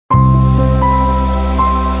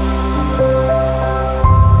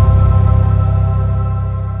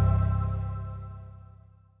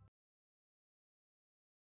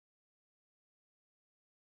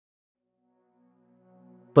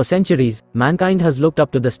For centuries, mankind has looked up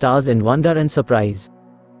to the stars in wonder and surprise.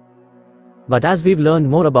 But as we've learned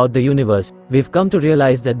more about the universe, we've come to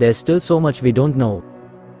realize that there's still so much we don't know.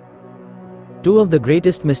 Two of the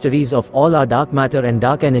greatest mysteries of all are dark matter and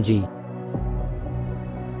dark energy.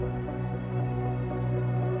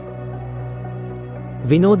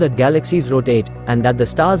 We know that galaxies rotate, and that the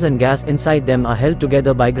stars and gas inside them are held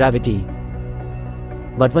together by gravity.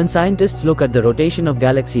 But when scientists look at the rotation of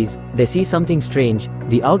galaxies, they see something strange.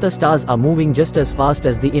 The outer stars are moving just as fast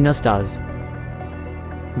as the inner stars.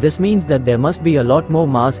 This means that there must be a lot more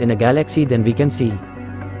mass in a galaxy than we can see.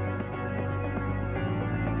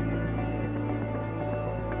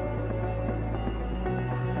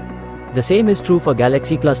 The same is true for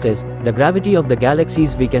galaxy clusters. The gravity of the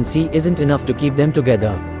galaxies we can see isn't enough to keep them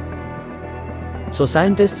together. So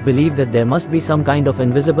scientists believe that there must be some kind of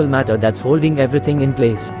invisible matter that's holding everything in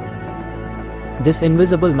place. This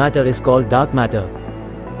invisible matter is called dark matter.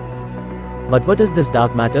 But what is this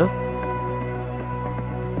dark matter?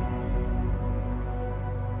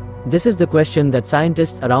 This is the question that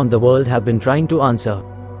scientists around the world have been trying to answer.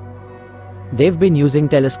 They've been using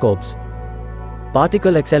telescopes,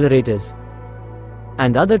 particle accelerators,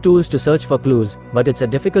 and other tools to search for clues, but it's a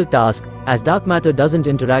difficult task, as dark matter doesn't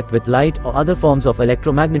interact with light or other forms of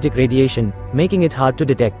electromagnetic radiation, making it hard to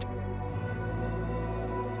detect.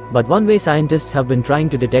 But one way scientists have been trying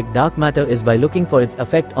to detect dark matter is by looking for its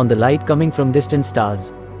effect on the light coming from distant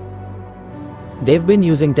stars. They've been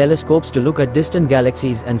using telescopes to look at distant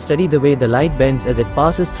galaxies and study the way the light bends as it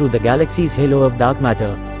passes through the galaxy's halo of dark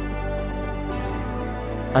matter.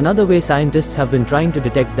 Another way scientists have been trying to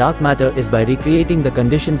detect dark matter is by recreating the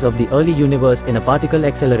conditions of the early universe in a particle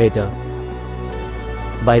accelerator.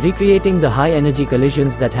 By recreating the high-energy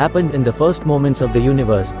collisions that happened in the first moments of the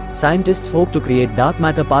universe, scientists hope to create dark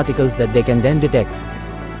matter particles that they can then detect.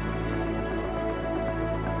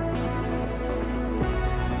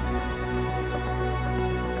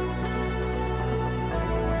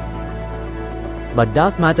 But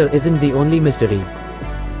dark matter isn't the only mystery.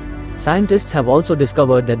 Scientists have also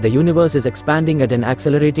discovered that the universe is expanding at an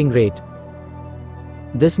accelerating rate.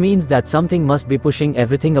 This means that something must be pushing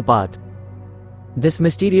everything apart. This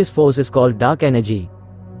mysterious force is called dark energy.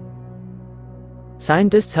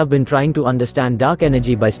 Scientists have been trying to understand dark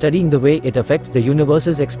energy by studying the way it affects the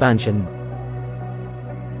universe's expansion.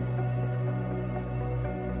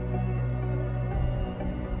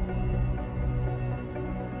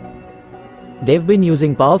 They've been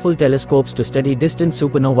using powerful telescopes to study distant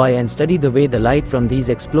supernovae and study the way the light from these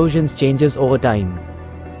explosions changes over time.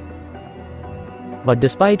 But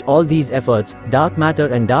despite all these efforts, dark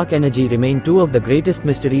matter and dark energy remain two of the greatest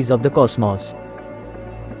mysteries of the cosmos.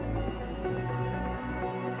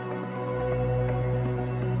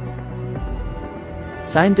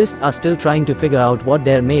 Scientists are still trying to figure out what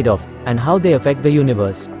they're made of, and how they affect the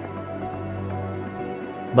universe.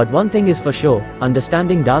 But one thing is for sure,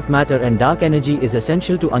 understanding dark matter and dark energy is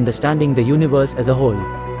essential to understanding the universe as a whole.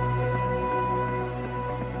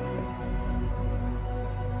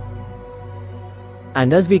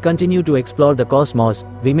 And as we continue to explore the cosmos,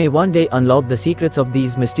 we may one day unlock the secrets of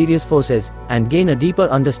these mysterious forces, and gain a deeper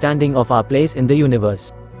understanding of our place in the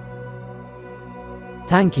universe.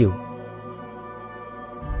 Thank you.